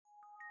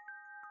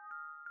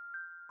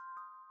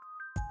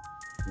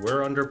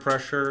we're under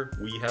pressure,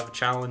 we have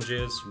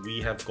challenges,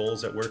 we have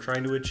goals that we're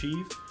trying to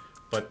achieve,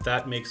 but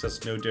that makes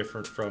us no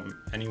different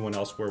from anyone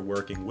else we're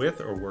working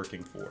with or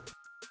working for.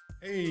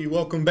 Hey,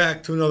 welcome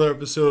back to another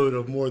episode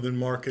of More Than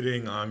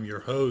Marketing. I'm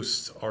your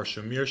host,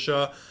 Arsham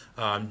Mirshah.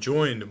 I'm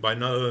joined by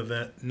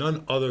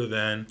none other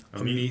than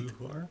Ameet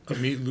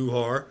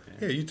Luhar.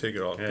 Yeah, you take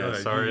it off. Yeah,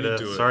 sorry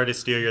to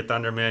steal your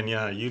thunder, man.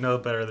 Yeah, you know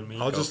better than me.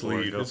 I'll just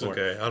leave. It's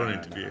okay. I don't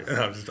need to be here.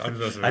 I'm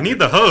just I need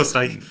the host.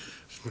 I'm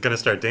gonna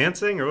start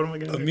dancing, or what am I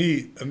gonna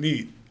do?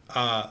 Ameet.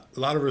 A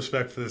lot of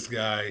respect for this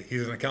guy.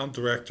 He's an account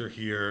director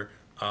here,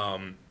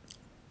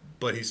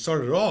 but he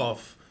started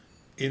off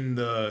in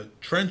the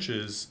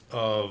trenches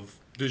of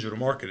digital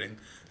marketing.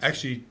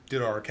 Actually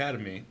did our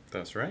academy.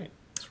 That's right.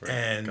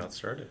 And got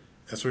started.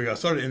 That's where he got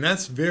started. And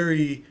that's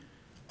very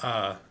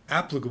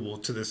applicable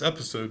to this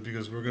episode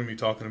because we're going to be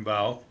talking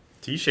about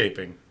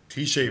T-shaping.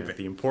 T-shaping. Yeah,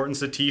 the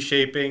importance of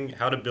T-shaping,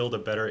 how to build a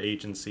better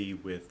agency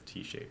with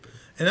T-shaping.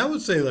 And I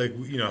would say, like,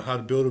 you know, how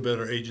to build a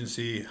better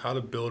agency, how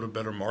to build a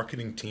better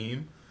marketing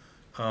team,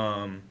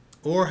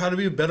 or how to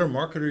be a better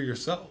marketer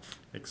yourself.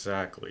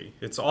 Exactly.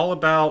 It's all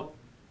about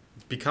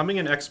becoming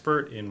an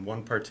expert in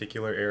one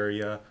particular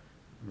area,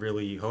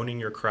 really honing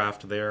your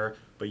craft there,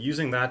 but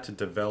using that to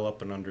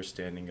develop an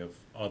understanding of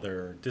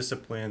other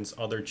disciplines,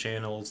 other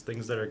channels,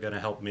 things that are going to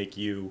help make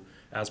you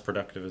as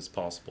productive as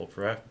possible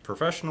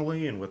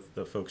professionally and with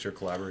the folks you're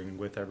collaborating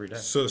with every day.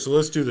 So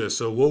let's do this.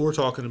 So what we're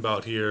talking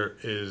about here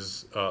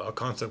is a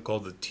concept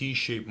called the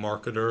T-shaped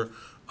marketer.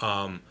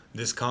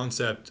 This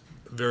concept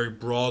very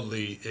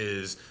broadly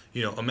is,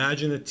 you know,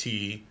 imagine a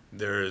T.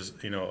 There's,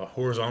 you know, a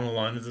horizontal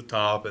line at the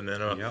top and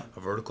then a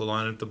vertical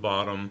line at the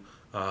bottom,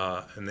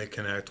 and they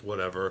connect,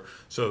 whatever.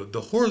 So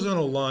the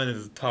horizontal line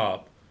at the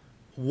top,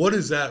 what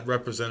is that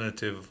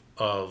representative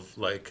of,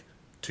 like,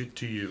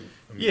 to you?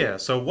 I mean, yeah,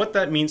 so what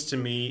that means to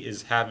me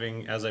is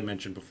having, as I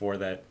mentioned before,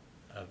 that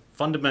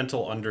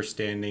fundamental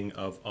understanding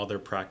of other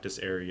practice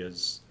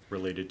areas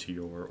related to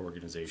your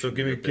organization. So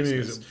give me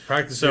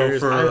practice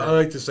areas. I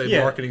like to say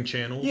marketing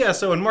channels. Yeah,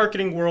 so in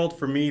marketing world,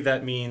 for me,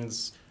 that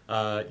means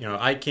you know,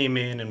 I came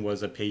in and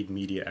was a paid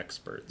media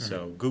expert. Mm-hmm.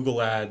 So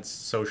Google ads,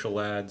 social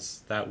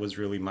ads, that was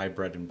really my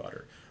bread and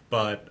butter.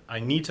 But I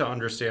need to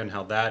understand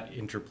how that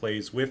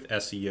interplays with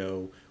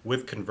SEO,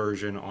 with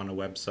conversion on a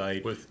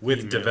website,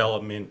 with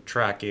development,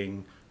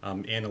 tracking,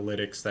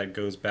 analytics that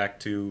goes back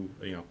to,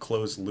 you know,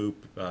 closed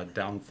loop,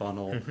 down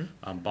funnel,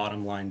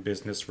 bottom line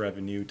business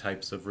revenue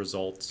types of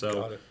results.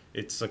 So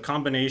it's a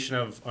combination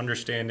of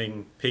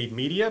understanding paid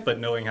media, but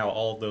knowing how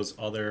all of those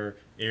other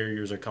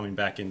areas are coming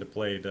back into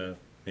play to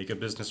make a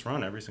business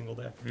run every single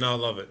day. No, I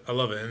love it.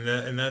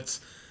 And that's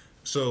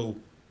so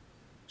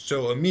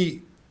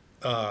Ameet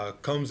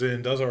comes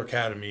in, does our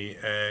academy,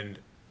 and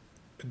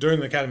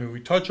during the academy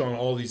we touch on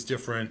all these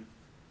different,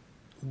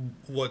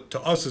 what to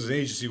us as an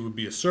agency would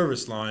be a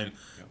service line,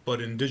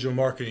 but in digital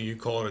marketing you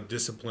call it a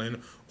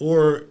discipline,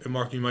 or in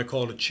marketing you might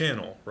call it a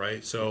channel,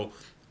 right? So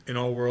in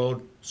our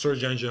world,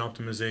 search engine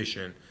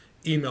optimization,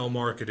 email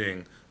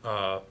marketing,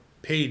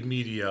 paid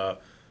media,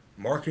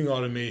 marketing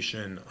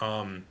automation,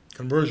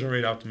 conversion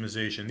rate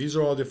optimization. These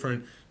are all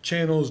different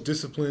channels,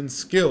 disciplines,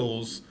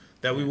 skills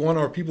that we want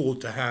our people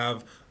to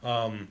have,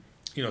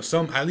 you know,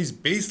 some at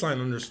least baseline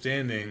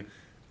understanding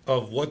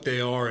of what they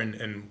are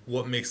and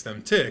what makes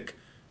them tick.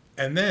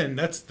 And then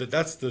that's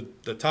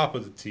the top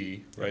of the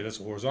T, right? That's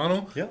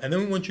horizontal. Yeah. And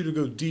then we want you to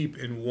go deep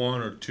in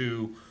one or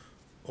two,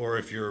 or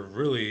if you're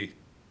really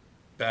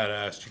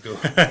badass,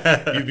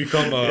 you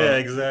become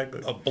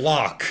a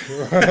block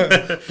shape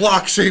marketer.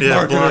 Block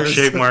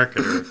shape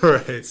marketer.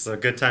 Right. It's a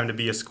good time to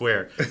be a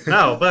square.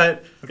 No,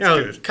 but you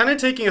know, kind of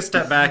taking a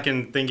step back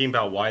and thinking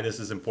about why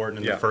this is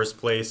important in the first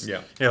place.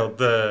 Yeah. You know,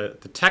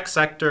 the tech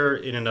sector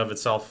in and of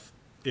itself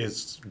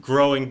is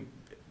growing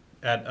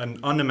at an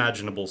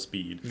unimaginable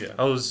speed. Yeah.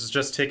 I was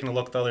just taking a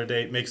look the other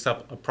day. It makes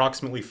up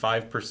approximately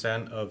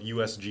 5% of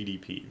U.S.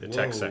 GDP, the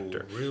tech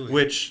sector. Really?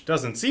 Which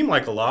doesn't seem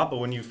like a lot, but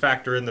when you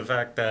factor in the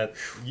fact that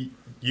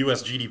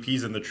U.S. GDP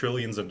is in the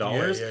trillions of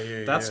dollars,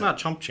 that's not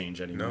chump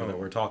change anymore that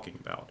we're talking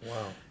about.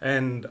 Wow.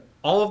 And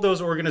all of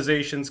those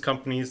organizations,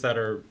 companies that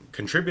are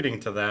contributing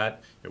to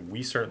that,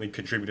 we certainly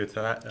contributed to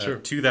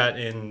that, to that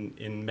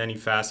in many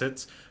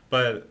facets.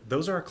 But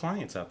those are our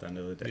clients at the end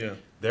of the day. Yeah.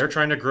 They're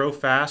trying to grow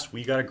fast.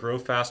 We got to grow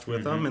fast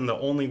with them. And the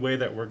only way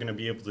that we're going to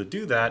be able to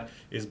do that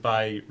is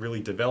by really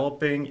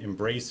developing,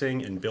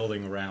 embracing, and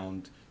building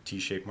around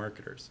T-shaped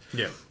marketers.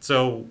 Yeah.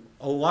 So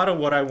a lot of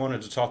what I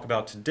wanted to talk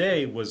about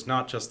today was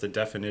not just the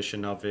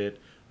definition of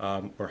it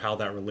or how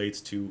that relates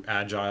to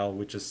agile,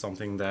 which is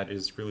something that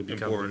is really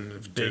becoming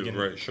big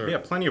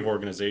in plenty of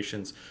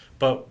organizations,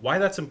 but why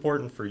that's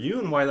important for you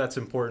and why that's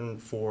important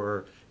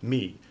for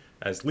me.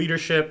 As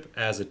leadership,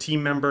 as a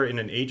team member in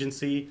an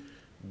agency,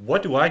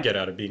 what do I get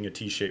out of being a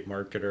T-shaped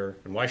marketer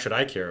and why should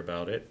I care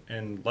about it?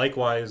 And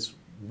likewise,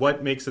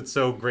 what makes it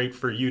so great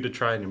for you to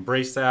try and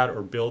embrace that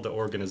or build an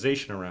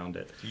organization around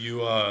it?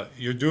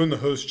 You're doing the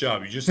host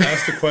job. You just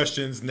ask the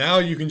questions. Now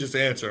you can just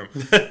answer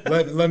them.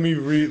 Let me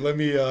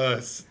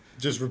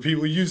just repeat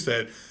what you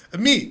said.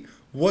 Ameet,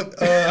 what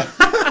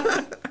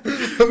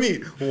I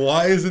mean,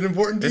 why is it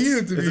important to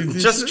you to be a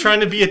T-shape? Just trying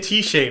to be a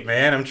T-shape,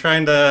 man. I'm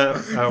trying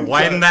to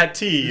widen that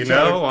T, you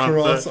know?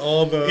 Cross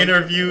all the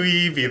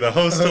interviewee, be the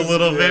host a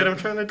little bit. I'm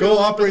trying to go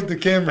operate the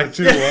camera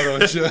too. Why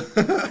don't you?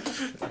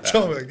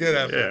 Tell me, get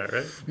at me. Yeah,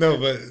 right. No,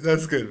 but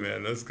that's good,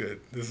 man. That's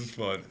good. This is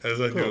fun, as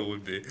I knew it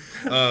would be.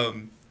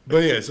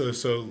 But yeah,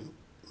 so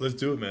let's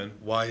do it, man.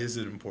 Why is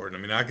it important?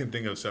 I mean, I can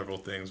think of several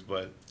things,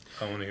 but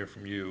I want to hear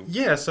from you.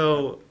 Yeah,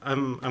 so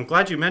I'm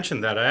glad you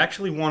mentioned that. I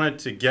actually wanted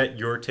to get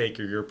your take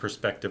or your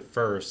perspective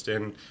first,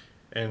 and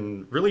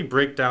really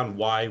break down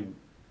why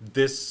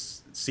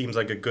this seems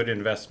like a good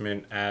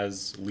investment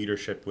as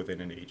leadership within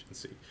an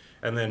agency.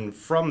 And then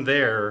from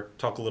there,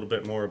 talk a little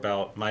bit more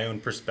about my own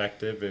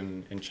perspective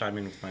and chime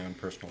in with my own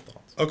personal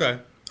thoughts. Okay.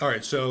 All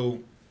right. So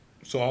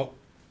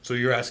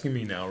you're asking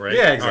me now, right?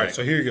 Yeah, exactly. All right.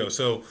 So here you go.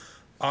 So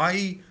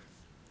I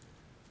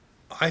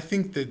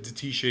think that the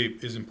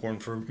T-shape is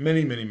important for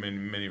many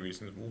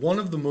reasons. One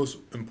of the most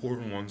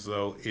important ones,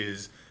 though,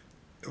 is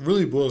it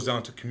really boils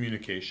down to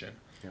communication.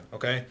 Yeah.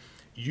 Okay?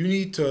 You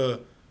need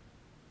to,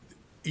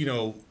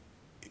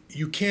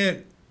 you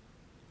can't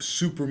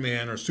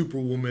Superman or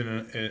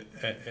Superwoman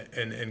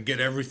and get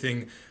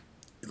everything.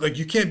 Like,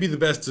 you can't be the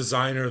best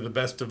designer, the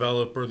best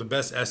developer, the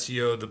best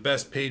SEO, the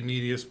best paid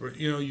media.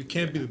 You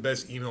can't be the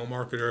best email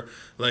marketer.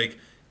 Like,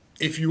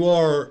 if you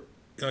are,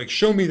 like,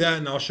 show me that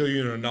and I'll show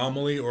you an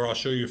anomaly, or I'll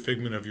show you a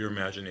figment of your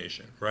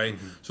imagination, right?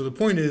 Mm-hmm. So the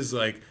point is,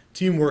 like,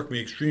 teamwork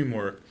makes dream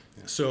work.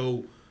 Yeah.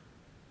 So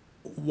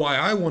why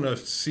I want to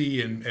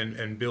see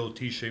and build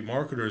T-shaped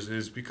marketers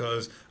is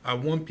because I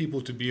want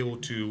people to be able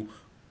to,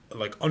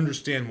 like,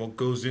 understand what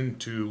goes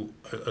into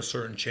a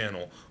certain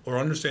channel, or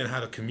understand how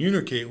to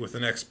communicate with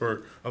an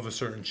expert of a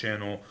certain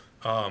channel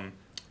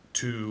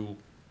to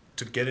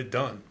get it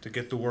done, to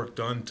get the work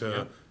done,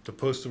 to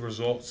post the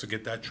results, to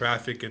get that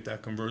traffic, get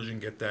that conversion,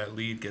 get that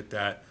lead, get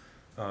that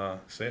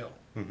sale.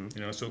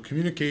 Mm-hmm. So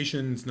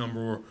communication's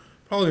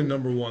probably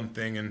number one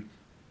thing, and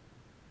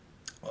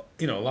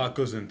a lot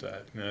goes into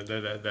that.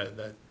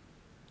 That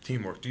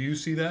teamwork. Do you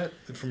see that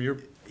from your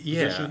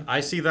position?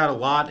 I see that a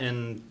lot,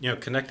 and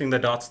connecting the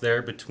dots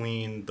there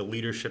between the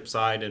leadership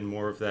side and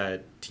more of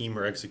that team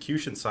or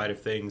execution side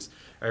of things.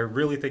 I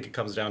really think it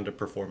comes down to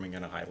performing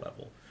at a high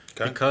level.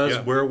 Okay. Because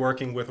we're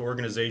working with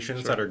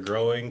organizations that are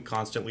growing,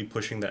 constantly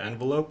pushing the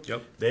envelope.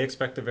 Yep. They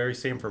expect the very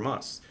same from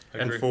us.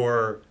 And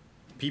for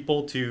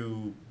people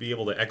to be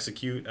able to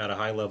execute at a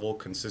high level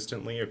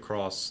consistently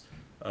across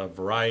a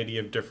variety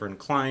of different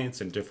clients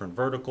and different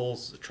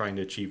verticals, trying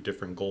to achieve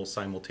different goals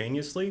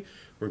simultaneously,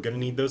 we're going to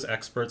need those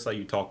experts that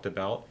you talked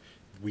about.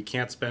 We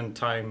can't spend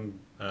time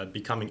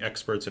becoming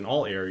experts in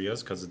all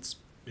areas because it's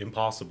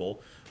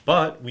impossible,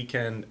 but we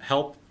can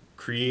help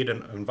create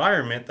an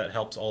environment that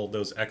helps all of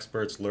those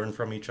experts learn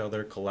from each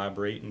other,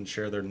 collaborate, and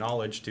share their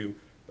knowledge to,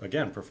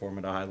 again, perform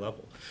at a high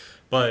level.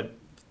 But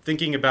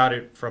thinking about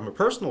it from a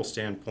personal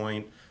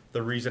standpoint,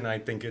 the reason I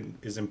think it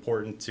is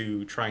important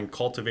to try and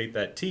cultivate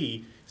that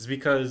T is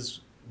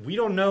because we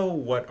don't know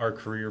what our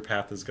career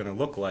path is going to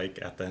look like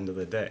at the end of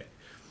the day.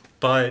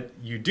 But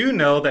you do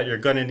know that you're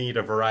going to need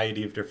a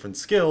variety of different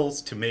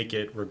skills to make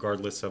it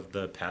regardless of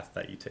the path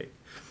that you take.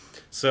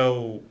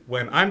 So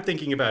when I'm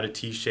thinking about a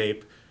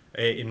T-shape,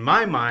 in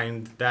my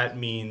mind, that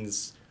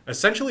means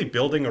essentially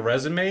building a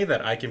resume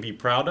that I can be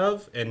proud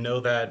of and know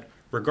that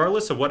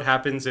regardless of what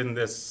happens in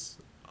this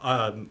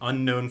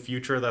unknown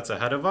future that's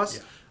ahead of us,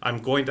 I'm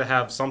going to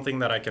have something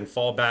that I can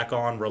fall back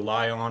on,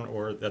 rely on,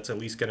 or that's at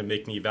least going to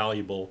make me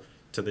valuable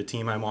to the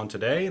team I'm on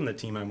today and the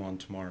team I'm on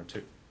tomorrow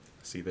too.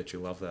 I see that you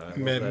love that.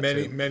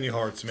 Many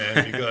hearts,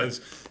 man, because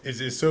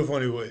it's so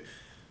funny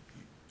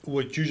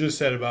what you just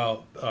said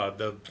about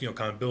the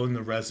kind of building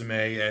the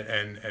resume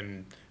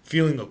and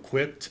feeling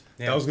equipped.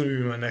 That was going to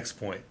be my next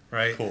point,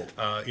 right? Cool.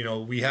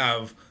 We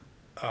have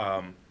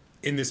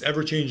in this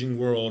ever-changing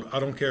world, I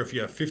don't care if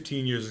you have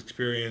 15 years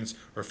experience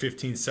or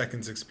 15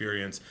 seconds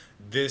experience,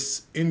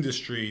 this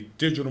industry,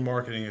 digital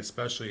marketing,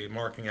 especially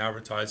marketing,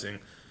 advertising,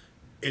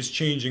 is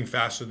changing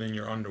faster than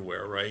your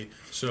underwear, right?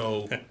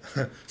 So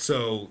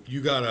so you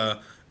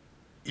gotta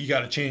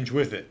change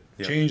with it.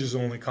 Yep. Change is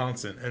only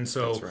constant. And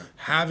so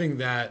having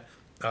that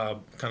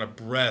kind of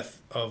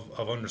breadth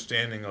of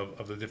understanding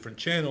of the different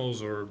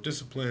channels or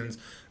disciplines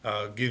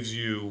gives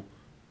you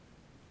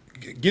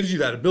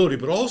that ability.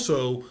 But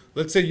also,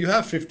 let's say you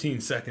have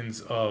 15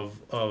 seconds of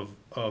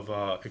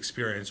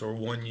experience, or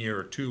 1 year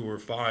or 2 or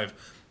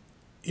 5.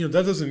 That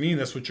doesn't mean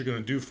that's what you're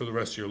going to do for the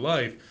rest of your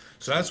life.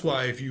 So that's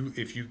why if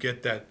you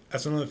get that,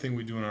 that's another thing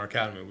we do in our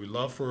academy. We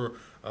love for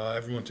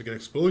everyone to get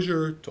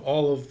exposure to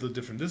all of the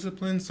different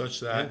disciplines, such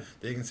that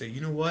they can say,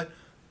 you know what,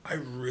 I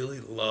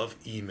really love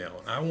email,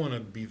 and I want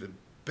to be the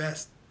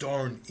best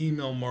darn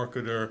email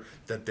marketer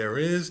that there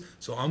is.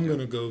 So I'm going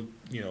to go,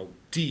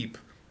 deep,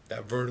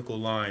 that vertical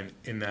line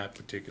in that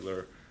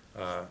particular,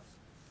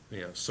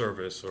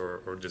 service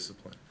or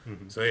discipline.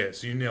 Mm-hmm.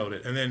 So you nailed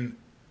it. And then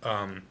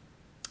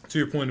to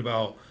your point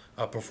about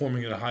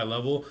performing at a high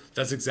level,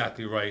 that's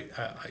exactly right.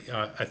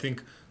 I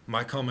think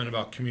my comment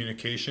about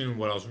communication,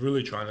 what I was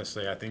really trying to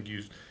say, I think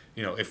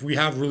if we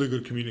have really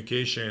good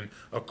communication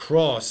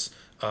across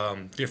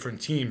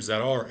different teams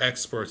that are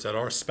experts, that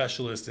are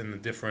specialists in the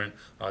different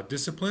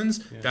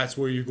disciplines, that's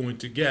where you're going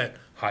to get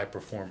high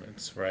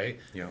performance, right?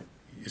 Yeah.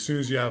 As soon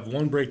as you have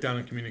one breakdown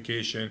in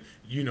communication,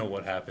 you know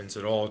what happens.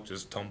 It all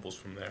just tumbles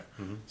from there.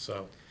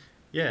 So,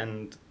 yeah,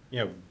 and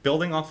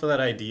building off of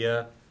that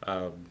idea,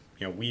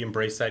 we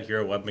embrace that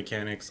here at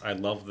WebMechanix. I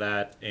love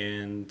that,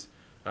 and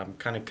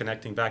kind of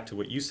connecting back to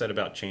what you said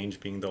about change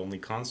being the only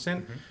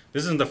constant.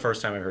 This isn't the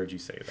first time I heard you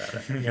say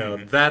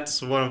that.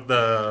 That's one of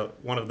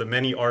the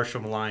many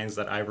Arsham lines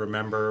that I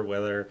remember,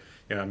 whether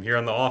I'm here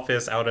in the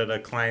office, out at a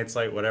client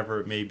site, whatever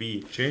it may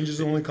be. Change is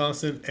the only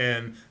constant,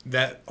 and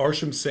that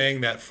Arsham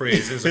saying that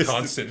phrase is a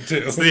constant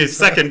too. It's the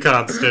second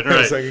constant,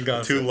 right? Second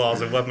constant. 2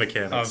 laws of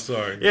WebMechanix. I'm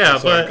sorry. Yeah,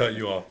 I cut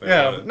you off.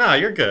 Yeah, no,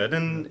 you're good.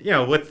 And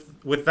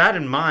with that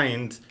in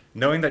mind,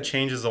 knowing that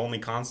change is the only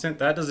constant,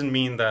 that doesn't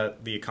mean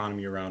that the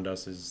economy around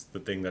us is the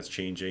thing that's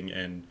changing,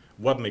 and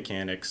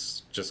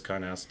WebMechanix just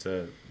kind of has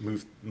to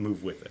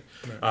move with it.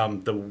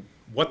 Right.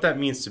 What that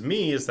means to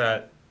me is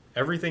that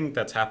everything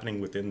that's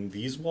happening within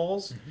these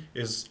walls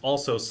is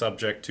also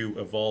subject to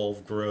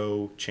evolve,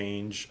 grow,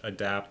 change,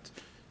 adapt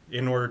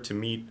in order to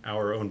meet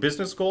our own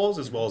business goals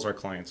as well as our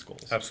clients'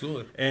 goals.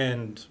 Absolutely.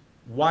 And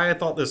why I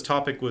thought this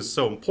topic was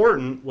so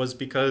important was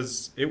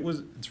because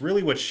it's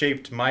really what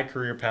shaped my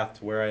career path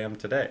to where I am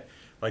today.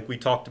 Like we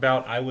talked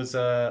about, I was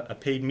a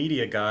paid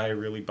media guy,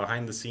 really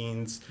behind the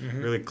scenes,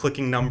 really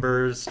clicking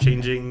numbers,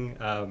 changing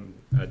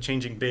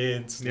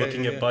bids,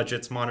 looking at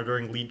budgets,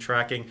 monitoring lead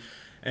tracking.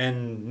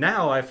 And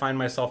now I find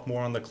myself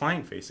more on the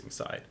client-facing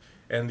side.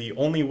 And the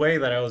only way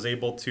that I was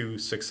able to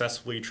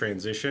successfully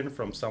transition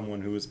from someone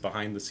who is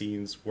behind the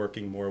scenes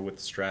working more with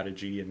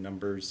strategy and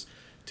numbers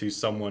to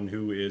someone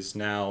who is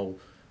now,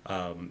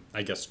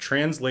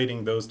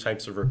 translating those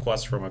types of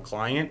requests from a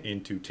client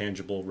into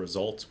tangible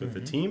results with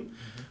the team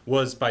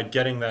was by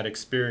getting that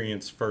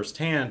experience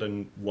firsthand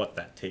and what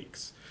that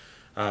takes.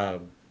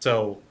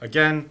 So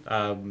again,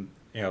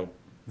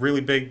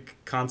 really big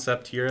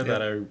concept here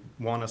that I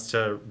want us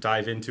to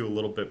dive into a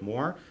little bit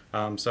more.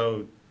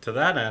 So to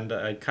that end,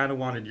 I kind of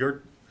wanted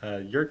your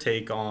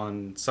take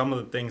on some of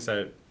the things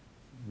that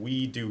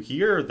we do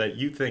here that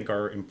you think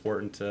are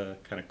important to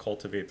kind of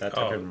cultivate that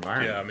type of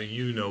environment. Yeah, I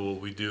mean, what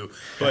we do,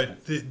 but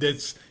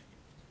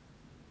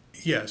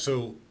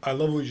so I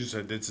love what you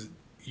said.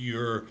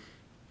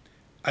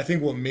 I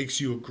think what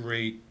makes you a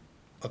great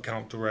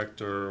account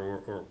director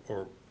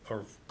or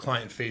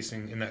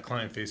client-facing, in that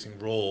client-facing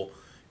role,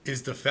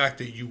 is the fact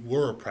that you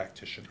were a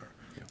practitioner.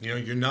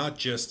 You're not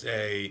just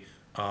a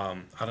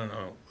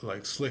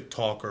like slick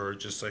talker, or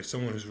just like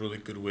someone who's really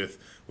good with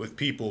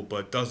people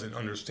but doesn't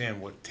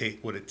understand what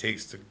it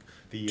takes to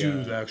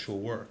do the actual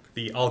work.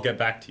 The I'll get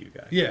back to you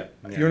guy. Yeah.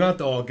 You're not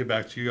the I'll get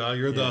back to you guy.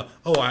 You're the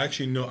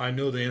I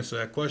know the answer to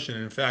that question.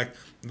 And in fact,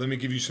 let me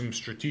give you some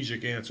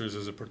strategic answers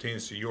as it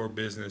pertains to your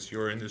business,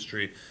 your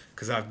industry,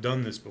 because I've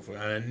done this before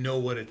and I know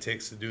what it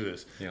takes to do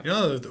this. Yeah.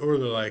 Or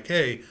they're like,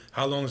 hey,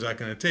 how long is that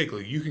going to take?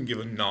 Like, you can give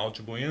a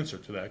knowledgeable answer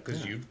to that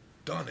because you've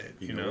done it.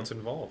 You know what's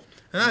involved.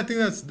 And I think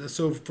that's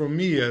so for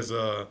me as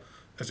an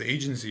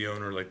agency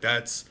owner, like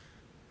that's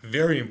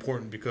very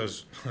important,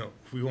 because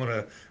we want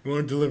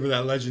to deliver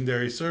that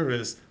legendary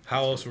service.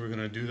 How else are we going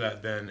to do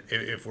that then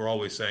if we're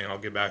always saying I'll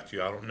get back to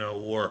you, I don't know,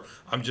 or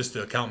I'm just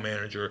the account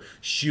manager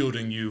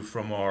shielding you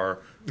from our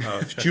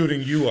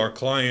our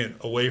client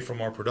away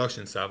from our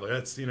production staff. Like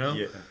that's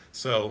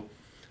so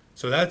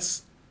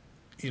that's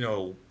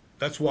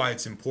that's why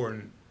it's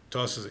important to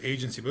us as an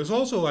agency. But it's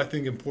also, I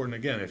think, important,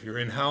 again, if you're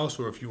in-house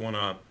or if you want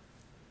to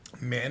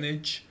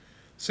manage,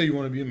 say you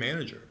want to be a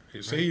manager.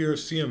 Say you're a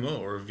CMO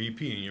or a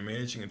VP and you're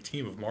managing a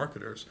team of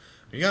marketers.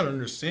 You got to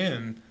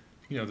understand,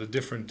 the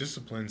different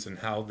disciplines and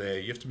how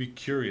you have to be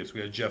curious. We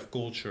had Jeff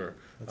Goldshire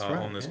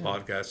on this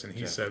podcast, and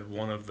he said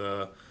one of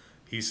the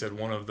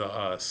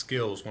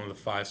skills, one of the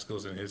 5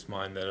 skills in his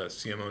mind that a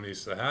CMO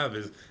needs to have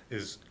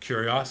is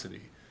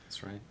curiosity.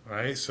 That's right.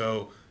 Right.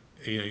 So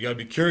you got to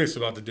be curious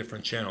about the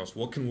different channels.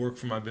 What can work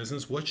for my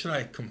business? What should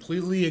I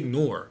completely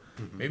ignore?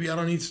 Maybe I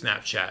don't need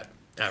Snapchat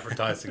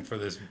advertising for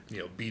this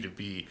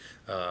B2B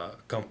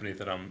company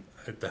that I'm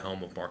at the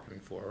helm of marketing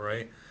for,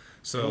 right?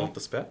 So you want the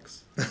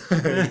specs.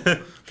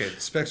 Okay, the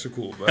specs are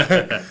cool,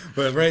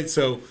 but right.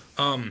 So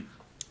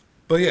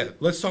but yeah,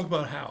 let's talk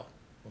about how.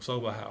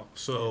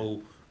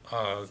 So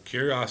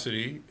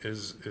curiosity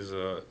is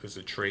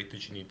a trait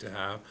that you need to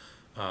have.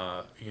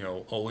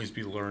 Always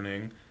be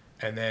learning,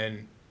 and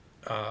then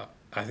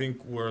I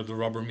think where the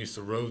rubber meets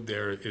the road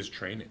there is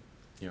training.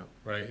 Yeah.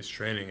 Right. It's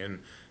training, and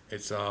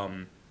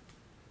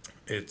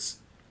it's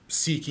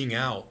seeking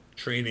out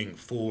training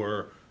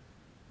for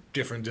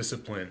different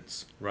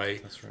disciplines,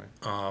 right? That's right.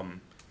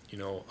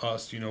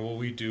 Us, what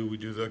we do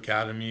the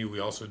academy. We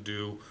also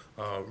do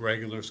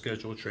regular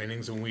scheduled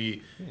trainings,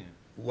 and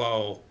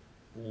while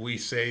we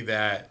say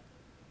that,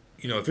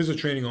 you know, if it's a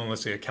training on,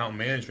 let's say, account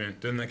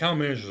management, then the account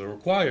managers are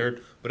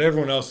required, but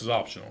everyone else is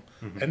optional.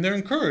 And they're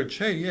encouraged,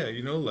 hey, yeah,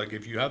 you know, like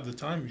if you have the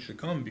time, you should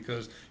come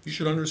because you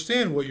should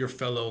understand what your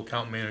fellow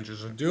account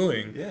managers are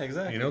doing. Yeah,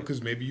 exactly. You know,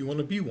 because maybe you want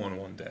to be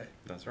one day.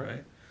 That's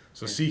right.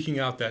 So seeking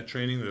out that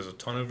training, there's a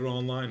ton of it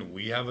online.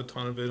 We have a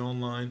ton of it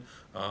online.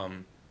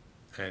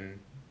 And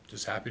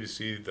just happy to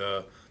see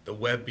the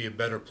web be a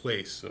better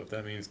place. So if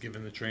that means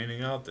giving the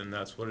training out, then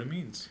that's what it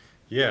means.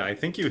 Yeah, I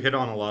think you hit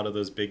on a lot of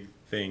those big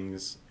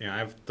things. You know, I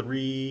have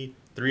three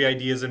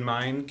ideas in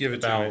mind. Give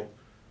it to me.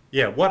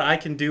 Yeah, what I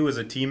can do as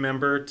a team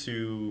member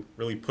to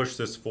really push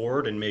this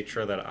forward and make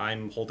sure that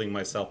I'm holding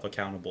myself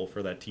accountable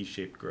for that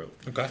T-shaped growth.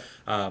 Okay.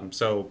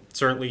 So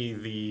certainly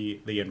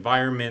the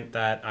environment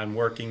that I'm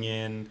working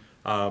in,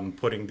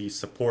 putting the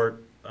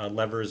support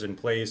levers in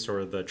place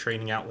or the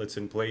training outlets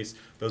in place,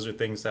 those are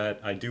things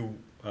that I do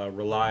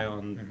rely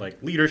on,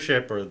 like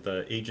leadership or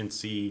the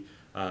agency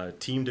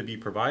team to be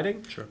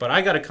providing. Sure. But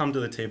I got to come to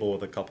the table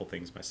with a couple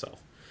things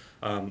myself.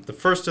 The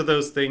first of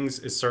those things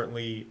is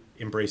certainly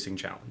embracing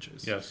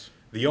challenges. Yes.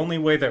 The only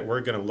way that we're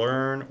going to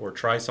learn or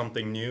try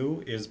something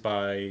new is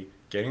by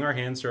getting our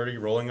hands dirty,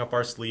 rolling up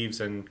our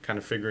sleeves, and kind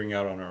of figuring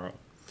out on our own.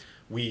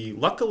 We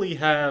luckily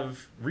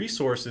have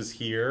resources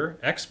here,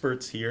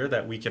 experts here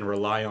that we can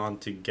rely on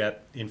to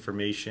get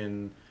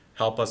information,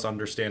 help us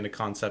understand a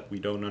concept we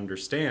don't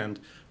understand.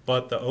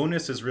 But the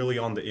onus is really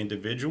on the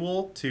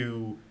individual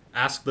to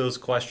ask those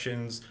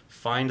questions,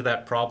 find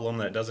that problem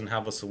that doesn't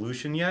have a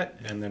solution yet,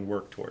 and then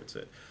work towards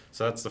it.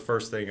 So that's the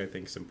first thing I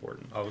think is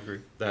important. I'll agree.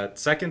 That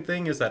second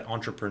thing is that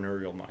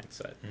entrepreneurial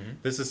mindset.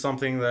 This is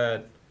something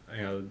that,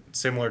 you know,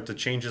 similar to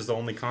change is the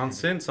only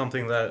constant,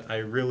 something that I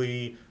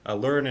really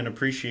learn and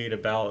appreciate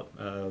about,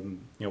 you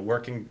know,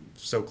 working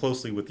so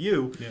closely with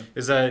you,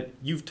 is that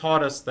you've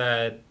taught us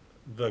that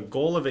the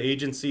goal of an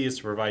agency is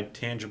to provide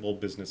tangible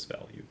business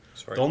value.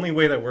 That's right. The only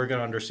way that we're going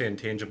to understand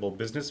tangible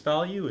business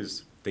value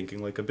is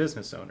thinking like a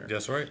business owner.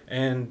 That's right.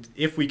 And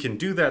if we can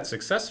do that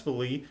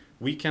successfully,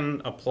 we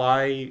can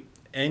apply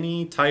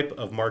any type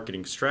of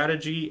marketing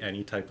strategy,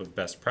 any type of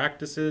best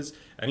practices,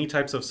 any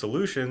types of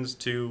solutions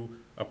to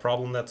a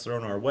problem that's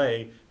thrown our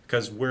way,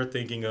 because we're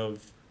thinking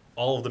of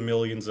all of the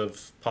millions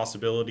of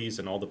possibilities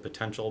and all the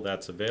potential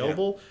that's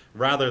available,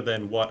 rather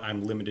than what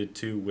I'm limited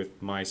to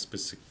with my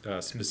specific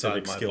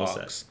skill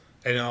set.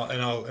 And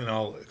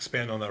I'll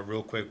expand on that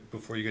real quick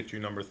before you get to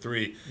your number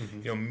three.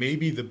 You know,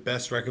 maybe the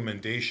best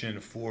recommendation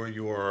for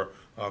your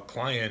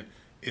client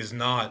is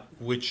not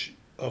which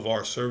of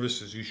our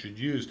services you should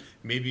use.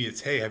 Maybe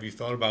it's, hey, have you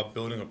thought about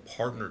building a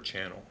partner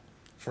channel,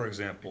 for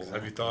example? Exactly.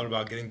 Have you thought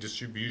about getting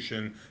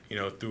distribution, you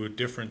know, through a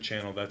different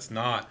channel that's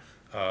not,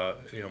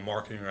 you know,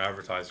 marketing or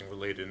advertising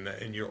related?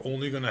 And you're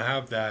only going to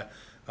have that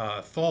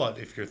thought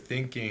if you're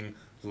thinking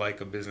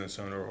like a business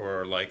owner,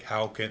 or like,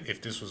 how can,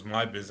 if this was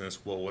my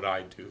business, what would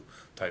I do,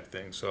 type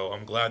thing. So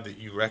I'm glad that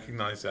you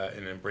recognize that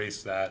and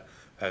embrace that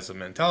as a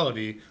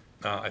mentality.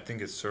 I think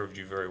it's served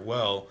you very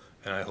well,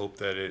 and I hope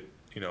that it,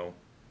 you know,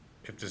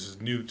 if this is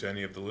new to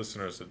any of the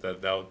listeners,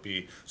 that would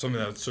be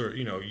something that,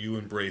 you know, you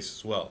embrace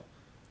as well.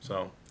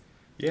 So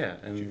yeah,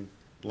 and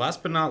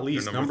last but not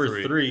least,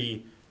 number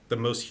three, the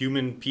most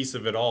human piece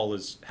of it all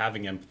is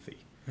having empathy.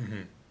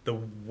 The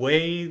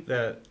way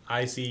that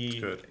I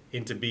see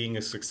into being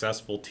a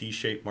successful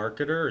T-shaped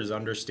marketer is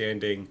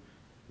understanding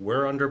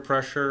we're under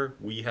pressure,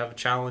 we have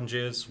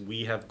challenges,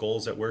 we have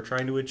goals that we're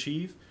trying to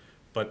achieve,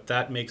 but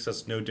that makes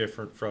us no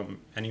different from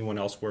anyone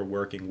else we're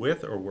working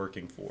with or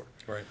working for.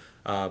 Right.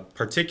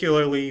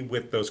 Particularly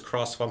with those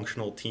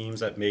cross-functional teams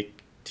that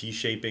make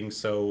T-shaping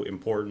so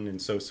important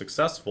and so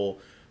successful,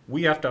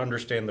 we have to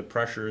understand the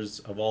pressures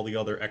of all the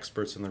other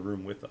experts in the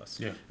room with us.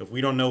 Yeah. If we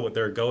don't know what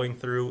they're going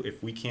through,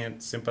 if we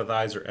can't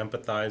sympathize or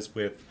empathize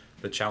with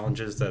the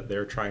challenges that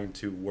they're trying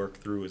to work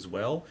through as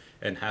well,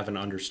 and have an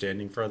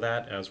understanding for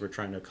that as we're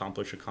trying to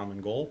accomplish a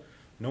common goal,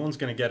 no one's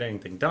going to get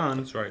anything done.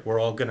 That's right. We're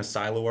all going to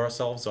silo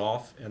ourselves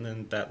off, and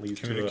then that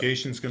leads to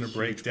communication's going to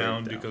break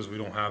down because we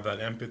don't have that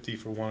empathy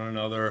for one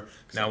another.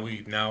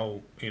 Exactly. Now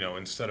you know,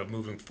 instead of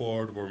moving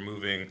forward, we're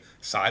moving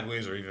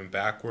sideways or even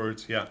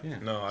backwards. Yeah.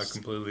 No, I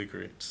completely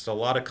agree. It's a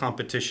lot of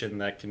competition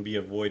that can be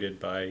avoided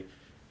by,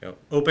 you know,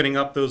 opening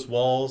up those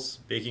walls,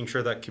 making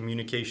sure that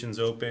communication's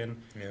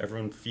open. Yeah.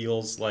 Everyone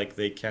feels like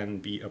they can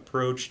be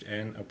approached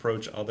and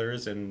approach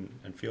others, and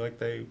feel like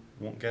they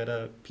won't get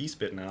a pea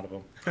bitten out of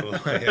them.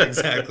 Yeah,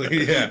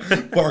 exactly. Yeah,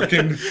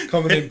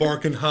 coming in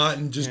barking hot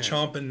and just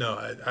chomping. No,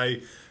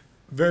 I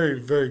very,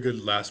 very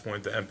good last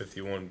point, the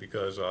empathy one,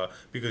 because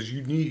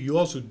you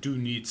also do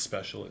need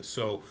specialists.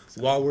 So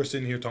while we're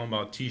sitting here talking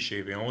about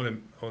T-shaping, I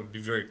want to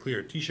be very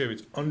clear. T-shaping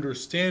is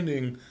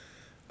understanding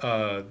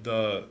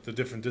the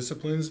different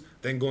disciplines,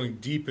 then going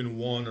deep in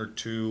one or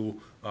two,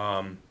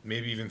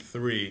 maybe even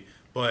three.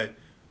 But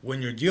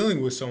when you're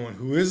dealing with someone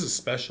who is a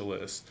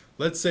specialist,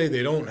 let's say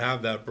they don't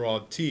have that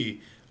broad T,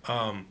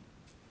 and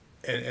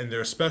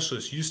they're a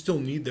specialist, you still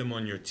need them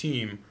on your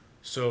team.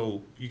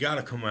 So you got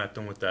to come at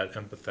them with that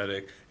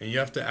empathetic, and you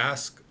have to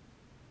ask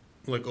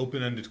like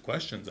open-ended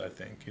questions, I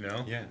think,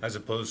 Yeah. as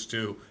opposed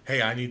to,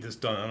 hey, I need this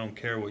done. I don't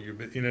care what you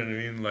know what I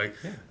mean? Like,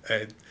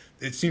 Yeah.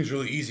 it seems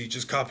really easy.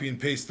 Just copy and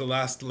paste the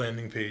last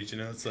landing page,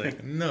 It's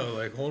like, no,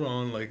 like, hold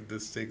on, like,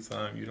 this takes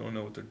time. You don't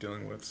know what they're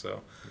dealing with.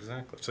 So,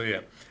 Exactly. so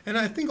yeah. And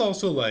I think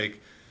also, like,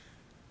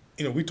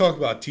 we talked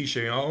about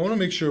T-shaping. I want to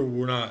make sure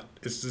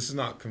this is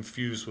not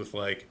confused with,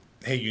 like,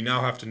 hey, you now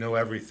have to know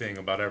everything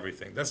about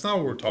everything. That's not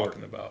what we're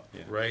talking about,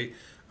 right?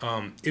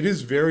 It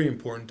is very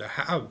important to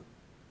have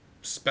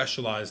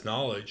specialized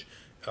knowledge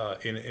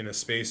in a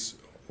space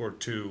or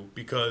two,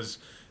 because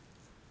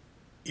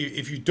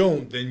if you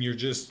don't, then you're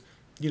just,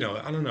 I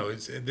don't know.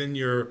 Then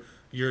your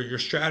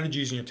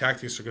strategies and your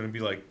tactics are going to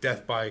be like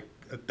death by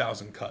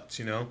 1,000 cuts.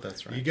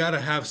 That's right. You got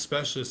to have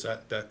specialists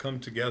that come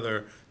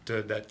together,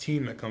 that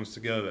team that comes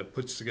together, that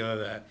puts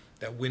together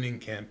that winning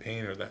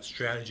campaign or that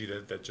strategy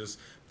that just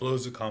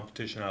blows the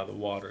competition out of the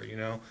water.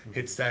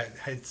 Hits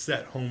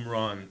that home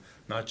run,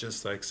 not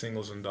just like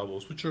singles and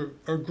doubles, which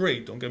are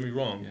great. Don't get me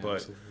wrong,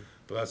 but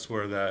that's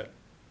where that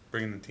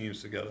bringing the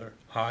teams together,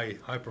 high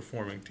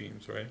performing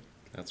teams, right?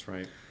 That's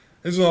right.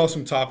 This is an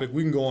awesome topic.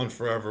 We can go on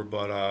forever,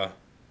 but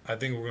I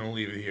think we're going to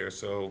leave it here.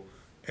 So,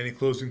 any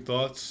closing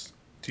thoughts?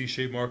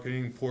 T-shaped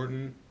marketing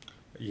important?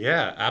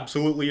 Yeah,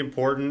 absolutely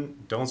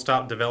important. Don't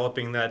stop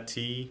developing that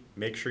T.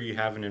 Make sure you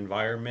have an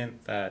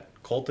environment that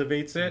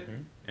cultivates it,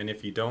 and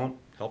if you don't,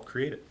 help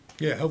create it.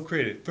 Yeah, help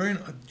create it.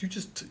 You're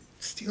just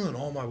stealing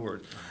all my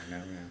words. I know,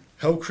 man.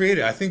 Help create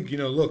it. I think,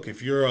 look,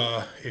 if you're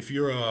a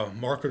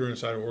marketer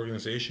inside an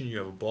organization, you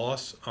have a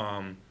boss.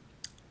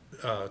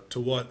 To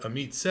what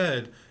Ameet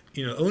said,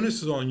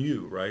 onus is on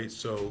you, right?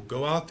 So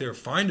go out there,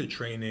 find a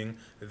training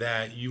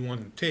that you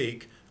want to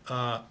take,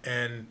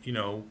 and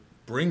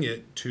bring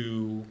it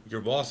to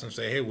your boss and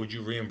say, hey, would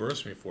you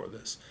reimburse me for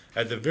this?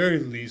 At the very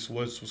least,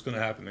 what's going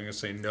to happen? They're going to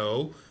say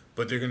no,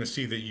 but they're going to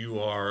see that you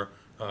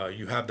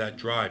have that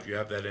drive, you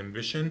have that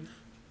ambition.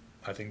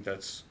 I think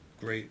that's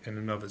great in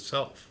and of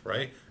itself,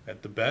 right?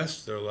 At the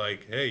best, they're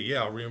like, hey,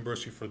 yeah, I'll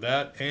reimburse you for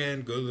that,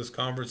 and go to this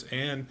conference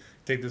and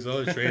take this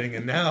other training,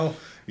 and now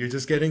you're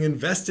just getting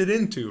invested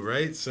into,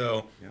 right?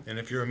 So, and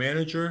if you're a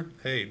manager,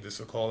 hey, this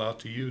will call out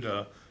to you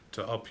to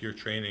up your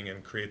training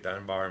and create that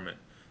environment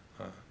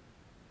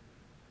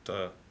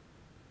to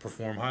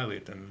perform highly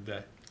at the end of the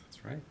day.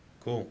 That's right.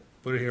 Cool.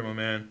 Put it here, my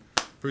man.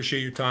 Appreciate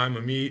your time,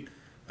 Ameet.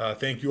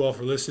 Thank you all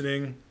for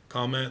listening.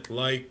 Comment,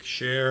 like,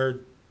 share,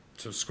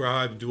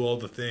 subscribe, do all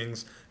the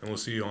things, and we'll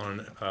see you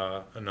on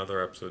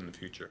another episode in the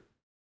future.